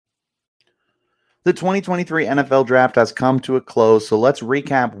The 2023 NFL Draft has come to a close, so let's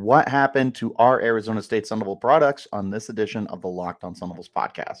recap what happened to our Arizona State Sun Devil products on this edition of the Locked On Sun Devils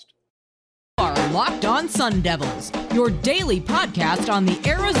podcast. Are Locked On Sun Devils, your daily podcast on the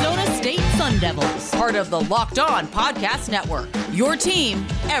Arizona State Sun Devils, part of the Locked On Podcast Network, your team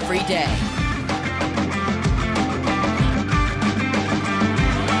every day.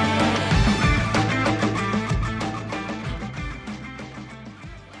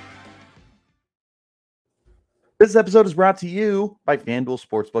 This episode is brought to you by FanDuel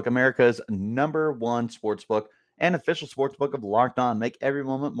Sportsbook, America's #1 sportsbook and official sportsbook of Locked On. Make every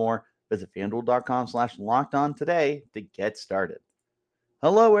moment more. Visit FanDuel.com/LockedOn today to get started.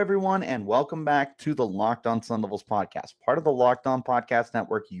 Hello, everyone, and welcome back to the Locked On Sun Devils podcast, part of the Locked On Podcast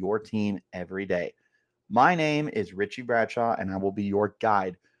Network, your team every day. My name is Richie Bradshaw, and I will be your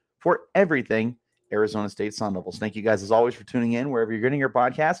guide for everything Arizona State Sun Devils. Thank you guys, as always, for tuning in wherever you're getting your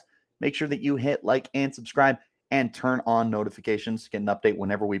podcast. Make sure that you hit like and subscribe and turn on notifications to get an update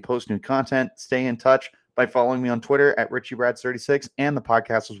whenever we post new content. Stay in touch by following me on Twitter at RichieBrads36 and the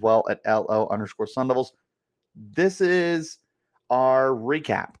podcast as well at LO_Sun Devils. This is our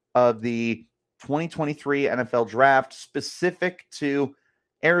recap of the 2023 NFL Draft specific to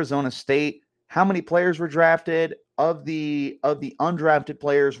Arizona State. How many players were drafted? Of the undrafted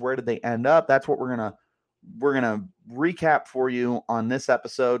players, where did they end up? That's what we're gonna recap for you on this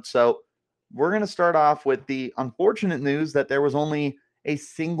episode. So we're going to start off with the unfortunate news that there was only a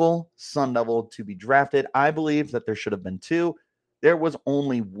single Sun Devil to be drafted. I believe that there should have been two. There was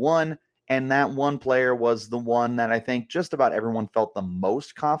only one, and that one player was the one that I think just about everyone felt the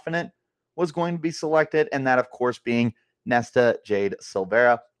most confident was going to be selected, and that, of course, being Nesta Jade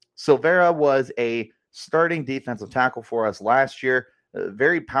Silvera. Silvera was a starting defensive tackle for us last year. A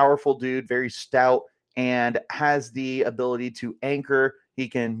very powerful dude, very stout, and has the ability to anchor. He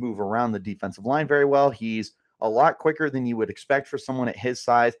can move around the defensive line very well. He's a lot quicker than you would expect for someone at his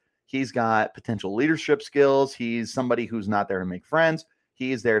size. He's got potential leadership skills. He's somebody who's not there to make friends.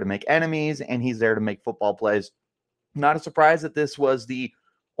 He's there to make enemies, and he's there to make football plays. Not a surprise that this was the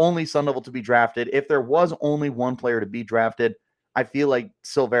only Sun Devil to be drafted. If there was only one player to be drafted, I feel like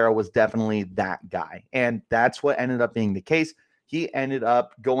Silvera was definitely that guy. And that's what ended up being the case. He ended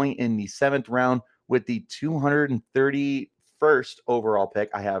up going in the 7th round with the 231st overall pick.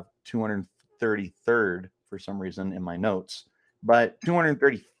 I have 233rd for some reason in my notes, but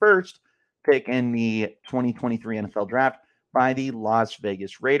 231st pick in the 2023 NFL Draft by the Las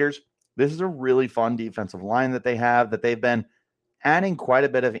Vegas Raiders. This is a really fun defensive line that they have, that they've been adding quite a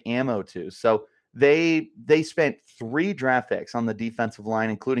bit of ammo to. So they spent 3 draft picks on the defensive line,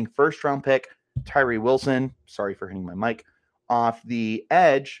 including first-round pick Tyree Wilson, sorry for hitting my mic, off the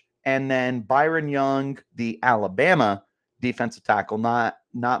edge, and then Byron Young, the Alabama defensive tackle, not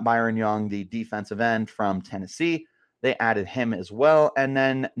Byron Young, the defensive end from Tennessee. They added him as well, and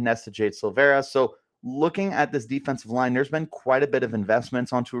then Nesta Jade Silvera. So looking at this defensive line, there's been quite a bit of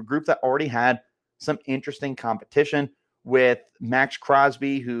investments onto a group that already had some interesting competition with Max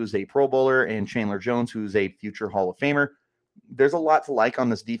Crosby, who's a Pro Bowler, and Chandler Jones, who's a future Hall of Famer. There's a lot to like on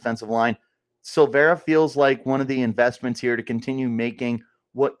this defensive line. Silvera feels like one of the investments here to continue making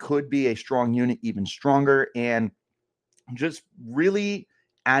what could be a strong unit even stronger, and just really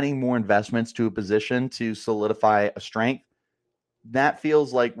adding more investments to a position to solidify a strength. That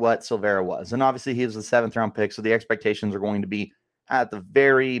feels like what Silvera was. And obviously he was a 7th round pick, so the expectations are going to be at the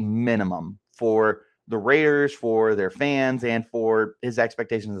very minimum for the Raiders, for their fans, and for his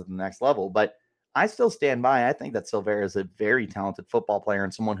expectations at the next level. But I still stand by. I think that Silvera is a very talented football player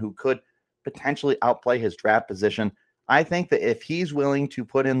and someone who could potentially outplay his draft position. I think that if he's willing to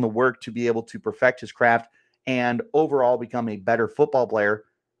put in the work to be able to perfect his craft and overall become a better football player,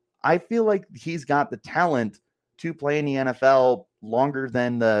 I feel like he's got the talent to play in the NFL longer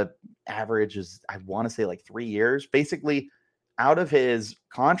than the average is, I want to say like 3 years. Basically, out of his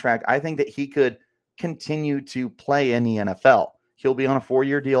contract, I think that he could continue to play in the NFL. He'll be on a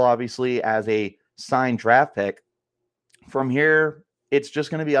 4-year deal, obviously, as a signed draft pick. From here, it's just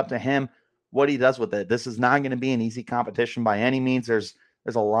going to be up to him what he does with it. This is not going to be an easy competition by any means. There's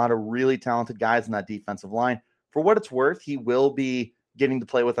a lot of really talented guys in that defensive line. For what it's worth, he will be getting to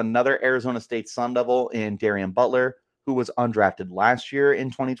play with another Arizona State Sun Devil in Darian Butler, who was undrafted last year in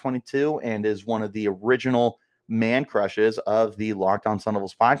 2022 and is one of the original man crushes of the Locked On Sun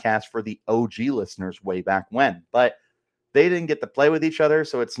Devils podcast for the OG listeners way back when. But they didn't get to play with each other,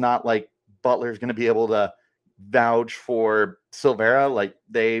 so it's not like Butler's going to be able to vouch for Silvera.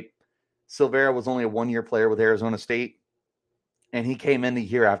 Silvera was only a 1-year player with Arizona State, and he came in the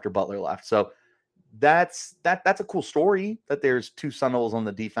year after Butler left. So that's a cool story that there's 2 Sun Devils on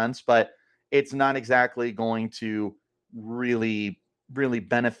the defense, but it's not exactly going to really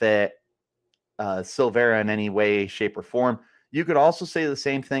benefit Silvera in any way, shape, or form. You could also say the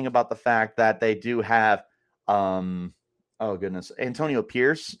same thing about the fact that they do have, Antonio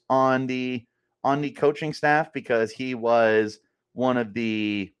Pierce on the coaching staff, because he was one of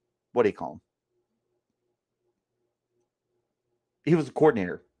the, what do you call him? He was a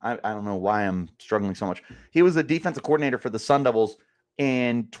coordinator. I don't know why I'm struggling so much. He was a defensive coordinator for the Sun Devils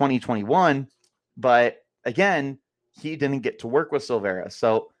in 2021, but again, he didn't get to work with Silvera.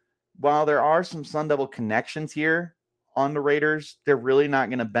 So while there are some Sun Devil connections here on the Raiders, they're really not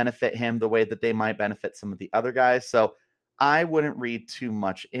going to benefit him the way that they might benefit some of the other guys. So I wouldn't read too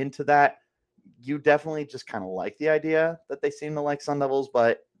much into that. You definitely just kind of like the idea that they seem to like Sun Devils,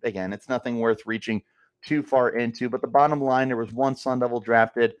 but again, it's nothing worth reaching too far into. But the bottom line, there was one Sun Devil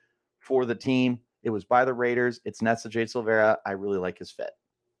drafted for the team. It was by the Raiders. It's Nesta Jade Silvera. I really like his fit.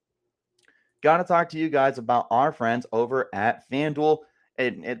 Got to talk to you guys about our friends over at FanDuel.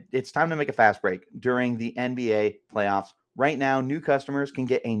 It's time to make a fast break during the NBA playoffs. Right now, new customers can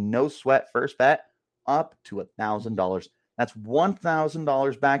get a no-sweat first bet up to $1,000. That's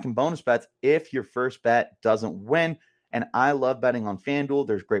 $1,000 back in bonus bets if your first bet doesn't win. And I love betting on FanDuel.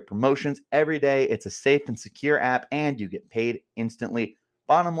 There's great promotions every day. It's a safe and secure app, and you get paid instantly.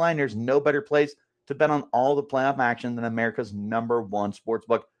 Bottom line, there's no better place to bet on all the playoff action than America's #1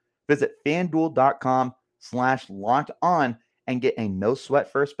 sportsbook. Visit FanDuel.com/locked-on and get a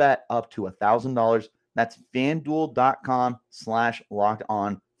no-sweat first bet up to $1,000. That's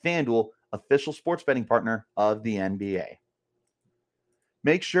FanDuel.com/locked-on. FanDuel, official sports betting partner of the NBA.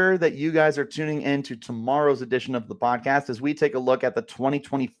 Make sure that you guys are tuning in to tomorrow's edition of the podcast as we take a look at the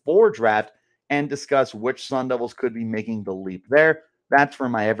 2024 draft and discuss which Sun Devils could be making the leap there. That's for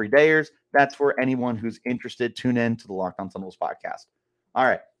my everydayers. That's for anyone who's interested. Tune in to the Locked On Sun Devils podcast. All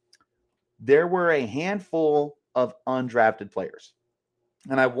right. There were a handful of undrafted players,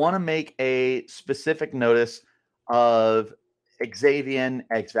 and I want to make a specific notice of Xavier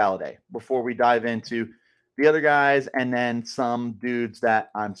Valade before we dive into the other guys and then some dudes that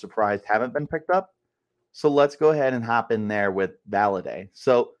I'm surprised haven't been picked up. So let's go ahead and hop in there with Valade.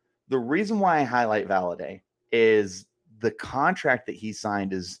 So the reason why I highlight Valade is the contract that he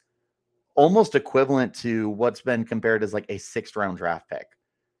signed is almost equivalent to what's been compared as like a 6th-round draft pick.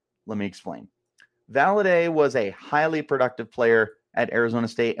 Let me explain. Valade was a highly productive player at Arizona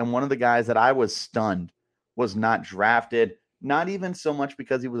State, and one of the guys that I was stunned was not drafted. Not even so much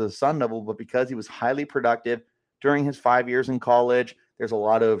because he was a Sun Devil, but because he was highly productive during his 5 years in college. There's a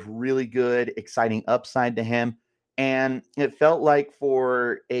lot of really good, exciting upside to him. And it felt like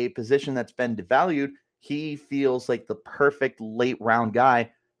for a position that's been devalued, he feels like the perfect late round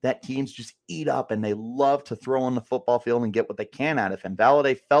guy that teams just eat up and they love to throw on the football field and get what they can out of him.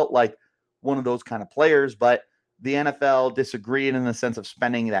 Valade felt like one of those kind of players, but the NFL disagreed in the sense of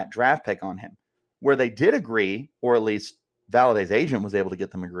spending that draft pick on him. Where they did agree, or at least Valade's agent was able to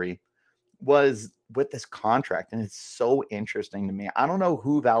get them agree, was with this contract. And it's so interesting to me. I don't know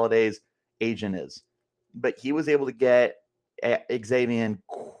who Valade's agent is, but he was able to get Xavier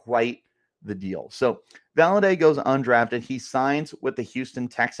quite the deal. So Valade goes undrafted. He signs with the Houston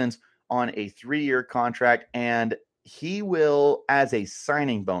Texans on a 3-year contract, and he will, as a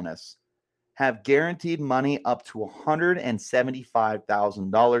signing bonus, have guaranteed money up to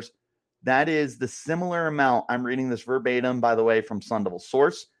 $175,000. That is the similar amount. I'm reading this verbatim, by the way, from Sun Devil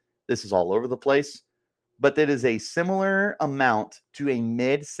source. This is all over the place. But that is a similar amount to a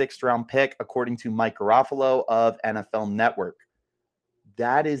mid-6th-round pick, according to Mike Garofalo of NFL Network.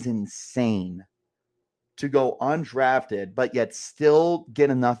 That is insane to go undrafted, but yet still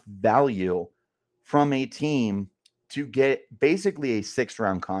get enough value from a team to get basically a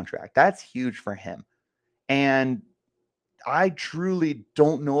 6th-round contract. That's huge for him. And I truly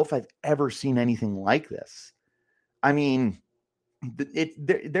don't know if I've ever seen anything like this. I mean,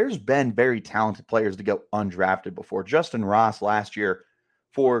 there's been very talented players to go undrafted before. Justin Ross last year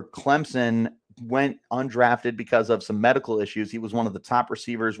for Clemson went undrafted because of some medical issues. He was one of the top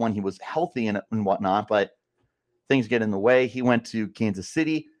receivers when he was healthy and whatnot, but things get in the way. He went to Kansas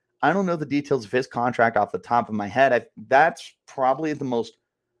City. I don't know the details of his contract off the top of my head. That's probably the most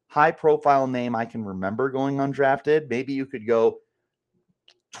high-profile name I can remember going undrafted. Maybe you could go,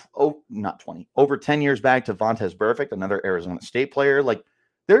 over 10 years back to Vontaze Burfict, another Arizona State player. Like,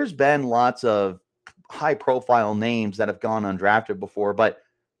 there's been lots of high-profile names that have gone undrafted before, but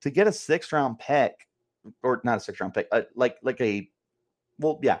to get a 6th-round pick, or not a 6th-round pick,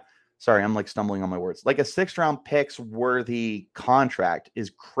 sorry, I'm like stumbling on my words. Like a 6th-round picks worthy contract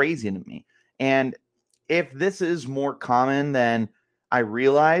is crazy to me. And if this is more common than I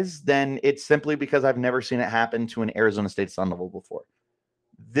realize, then it's simply because I've never seen it happen to an Arizona State Sun Devil before.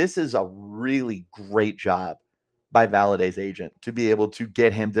 This is a really great job by Valladay's agent to be able to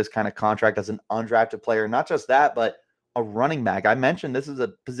get him this kind of contract as an undrafted player. Not just that, but a running back. I mentioned this is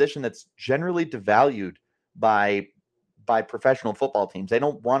a position that's generally devalued by professional football teams. They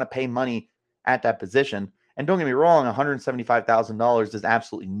don't want to pay money at that position. And don't get me wrong, $175,000 is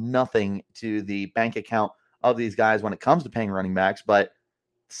absolutely nothing to the bank account of these guys when it comes to paying running backs. But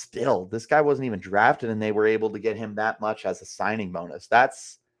still, this guy wasn't even drafted, and they were able to get him that much as a signing bonus.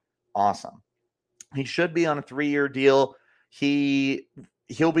 That's awesome. He should be on a 3-year deal.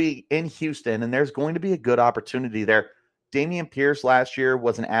 He'll be in Houston, and there's going to be a good opportunity there. Damian Pierce last year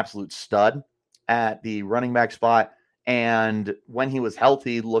was an absolute stud at the running back spot, and when he was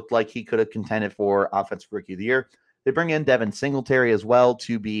healthy, looked like he could have contended for Offensive Rookie of the Year. They bring in Devin Singletary as well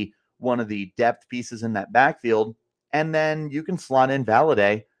to be one of the depth pieces in that backfield, and then you can slot in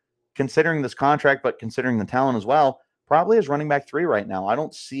Valladay, considering this contract, but considering the talent as well, probably as running back 3 right now. I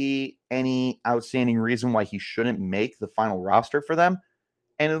don't see any outstanding reason why he shouldn't make the final roster for them,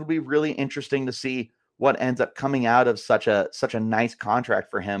 and it'll be really interesting to see what ends up coming out of such a nice contract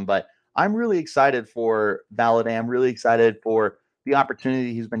for him. But I'm really excited for Valladay. I'm really excited for the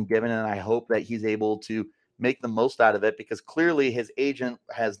opportunity he's been given, and I hope that he's able to make the most out of it, because clearly his agent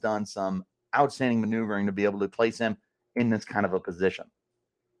has done some outstanding maneuvering to be able to place him in this kind of a position.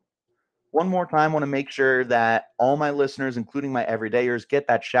 One more time, I want to make sure that all my listeners, including my everydayers, get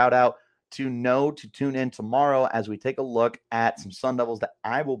that shout out to know to tune in tomorrow as we take a look at some Sun Devils that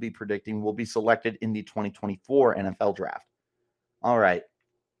I will be predicting will be selected in the 2024 NFL Draft. All right.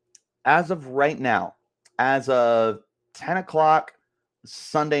 As of right now, as of 10 o'clock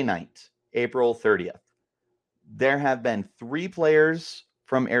Sunday night, April 30th, there have been 3 players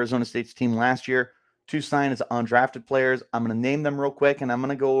from Arizona State's team last year to sign as undrafted players. I'm going to name them real quick, and I'm going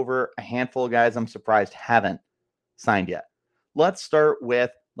to go over a handful of guys I'm surprised haven't signed yet. Let's start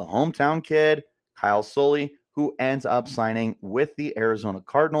with the hometown kid, Kyle Sully, who ends up signing with the Arizona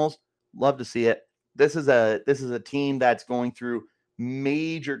Cardinals. Love to see it. This is a team that's going through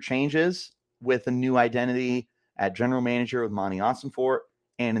major changes with a new identity at general manager with Monty Ossenfort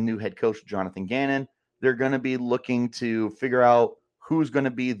and a new head coach, Jonathan Gannon. They're going to be looking to figure out who's going to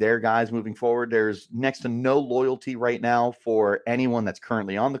be their guys moving forward. There's next to no loyalty right now for anyone that's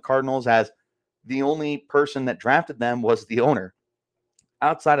currently on the Cardinals, as the only person that drafted them was the owner.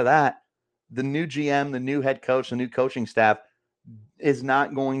 Outside of that, the new GM, the new head coach, the new coaching staff is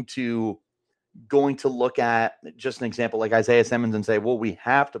not going to look at just an example like Isaiah Simmons and say, well, we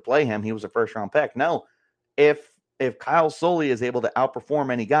have to play him. He was a first-round pick. No, if Kyle Sully is able to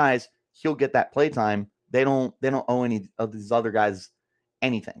outperform any guys, he'll get that play time. They don't owe any of these other guys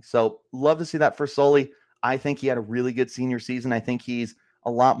anything. So love to see that for Sully. I think he had a really good senior season. I think he's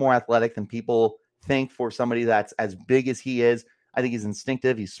a lot more athletic than people think for somebody that's as big as he is. I think he's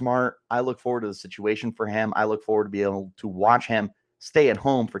instinctive. He's smart. I look forward to the situation for him. I look forward to be able to watch him stay at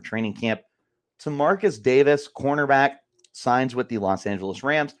home for training camp. Tamarcus Davis, cornerback, signs with the Los Angeles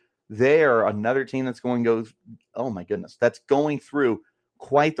Rams. They are another team that's going through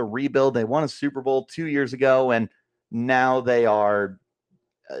quite the rebuild. They won a Super Bowl 2 years ago, and now they're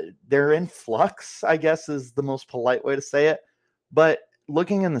in flux, I guess is the most polite way to say it. But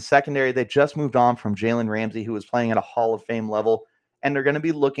looking in the secondary, they just moved on from Jalen Ramsey, who was playing at a Hall of Fame level, and they're going to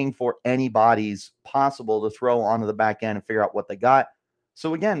be looking for any bodies possible to throw onto the back end and figure out what they got.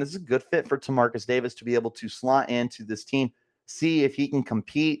 So again, this is a good fit for Tamarcus Davis to be able to slot into this team, see if he can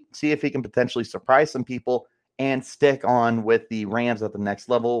compete, see if he can potentially surprise some people, and stick on with the Rams at the next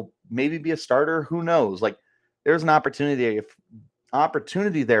level, maybe be a starter. Who knows? Like, there's an opportunity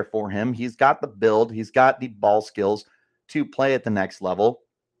there for him. He's got the build. He's got the ball skills to play at the next level.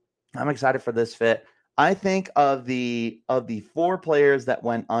 I'm excited for this fit. I think of the 4 players that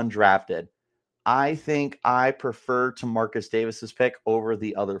went undrafted, I think I prefer Tamarcus Davis's pick over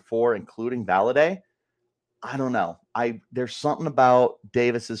the other 4, including Valladay. I don't know. There's something about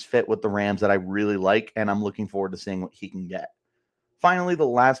Davis's fit with the Rams that I really like, and I'm looking forward to seeing what he can get. Finally, the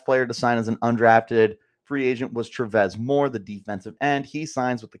last player to sign as an undrafted free agent was Trevez Moore, the defensive end. He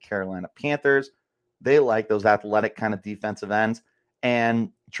signs with the Carolina Panthers. They like those athletic kind of defensive ends,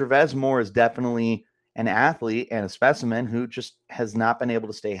 and Trevez Moore is definitely an athlete and a specimen who just has not been able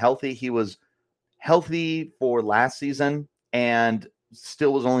to stay healthy. He was healthy for last season and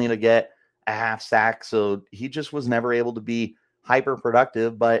still was only to get a half sack. So he just was never able to be hyper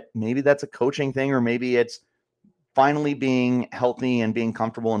productive, but maybe that's a coaching thing, or maybe it's finally being healthy and being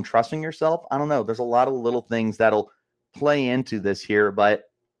comfortable and trusting yourself. I don't know. There's a lot of little things that'll play into this here, but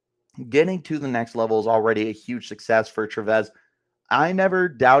getting to the next level is already a huge success for Trevez. I never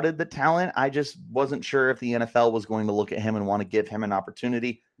doubted the talent. I just wasn't sure if the NFL was going to look at him and want to give him an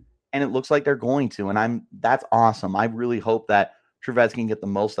opportunity. And it looks like they're going to. And that's awesome. I really hope that Trevez can get the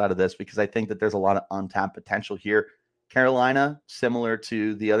most out of this because I think that there's a lot of untapped potential here. Carolina, similar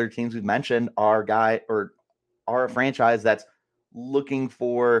to the other teams we've mentioned, are a franchise that's looking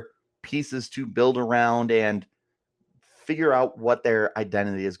for pieces to build around and figure out what their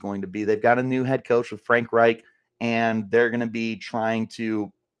identity is going to be. They've got a new head coach with Frank Reich, and they're going to be trying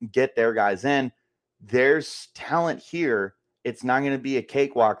to get their guys in. There's talent here. It's not going to be a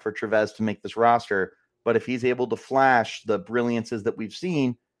cakewalk for Trevez to make this roster, but if he's able to flash the brilliances that we've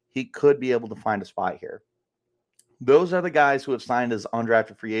seen, he could be able to find a spot here. Those are the guys who have signed as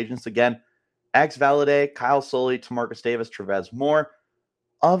undrafted free agents. Again, X Valade, Kyle Sully, Tamarcus Davis, Trevez Moore.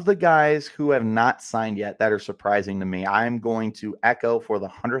 Of the guys who have not signed yet that are surprising to me, I'm going to echo for the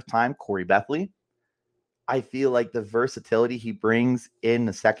 100th time Corey Bethley. I feel like the versatility he brings in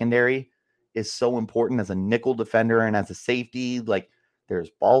the secondary is so important as a nickel defender and as a safety. Like, there's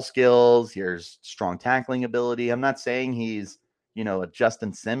ball skills, there's strong tackling ability. I'm not saying he's, a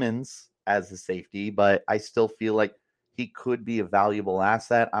Justin Simmons as a safety, but I still feel like he could be a valuable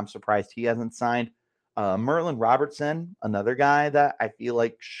asset. I'm surprised he hasn't signed. Merlin Robertson, another guy that I feel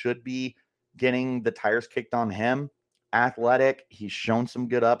like should be getting the tires kicked on him. Athletic, he's shown some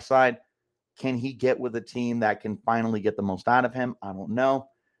good upside. Can he get with a team that can finally get the most out of him? I don't know.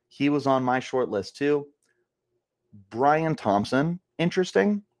 He was on my short list too. Brian Thompson,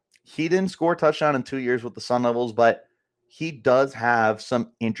 interesting. He didn't score a touchdown in 2 years with the Sun Devils, but he does have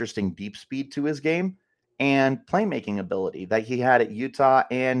some interesting deep speed to his game and playmaking ability that he had at Utah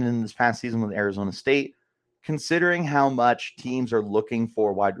and in this past season with Arizona State. Considering how much teams are looking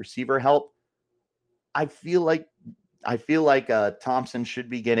for wide receiver help, I feel like Thompson should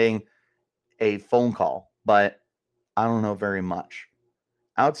be getting a phone call, but I don't know very much.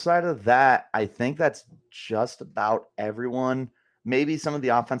 Outside of that, I think that's just about everyone. Maybe some of the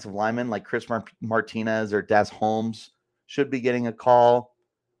offensive linemen like Chris Martinez or Des Holmes should be getting a call.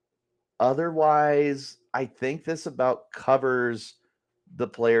 Otherwise, I think this about covers the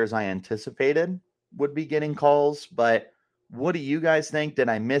players I anticipated would be getting calls. But what do you guys think? Did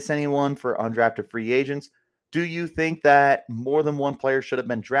I miss anyone for undrafted free agents? Do you think that more than one player should have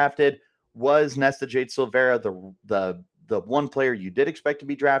been drafted? Was Nesta, Jade, Silvera the one player you did expect to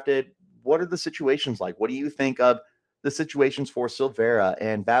be drafted? What are the situations like? What do you think of the situations for Silvera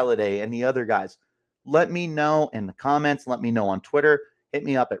and Valade and the other guys? Let me know in the comments. Let me know on Twitter. Hit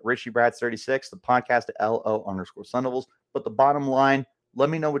me up at RichieBrats36, the podcast at LO_Sun Devils. But the bottom line, let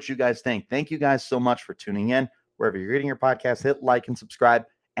me know what you guys think. Thank you guys so much for tuning in. Wherever you're getting your podcast, hit like and subscribe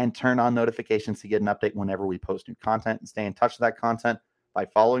and turn on notifications to get an update whenever we post new content, and stay in touch with that content by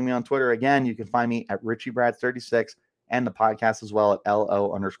following me on Twitter. Again, you can find me at RichieBrats36 and the podcast as well at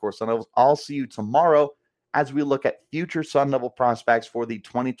LO_Sun Devils. I'll see you tomorrow as we look at future Sun Devil prospects for the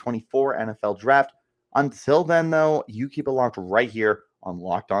 2024 NFL Draft. Until then, though, you keep it locked right here on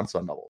Locked On Sun Devils.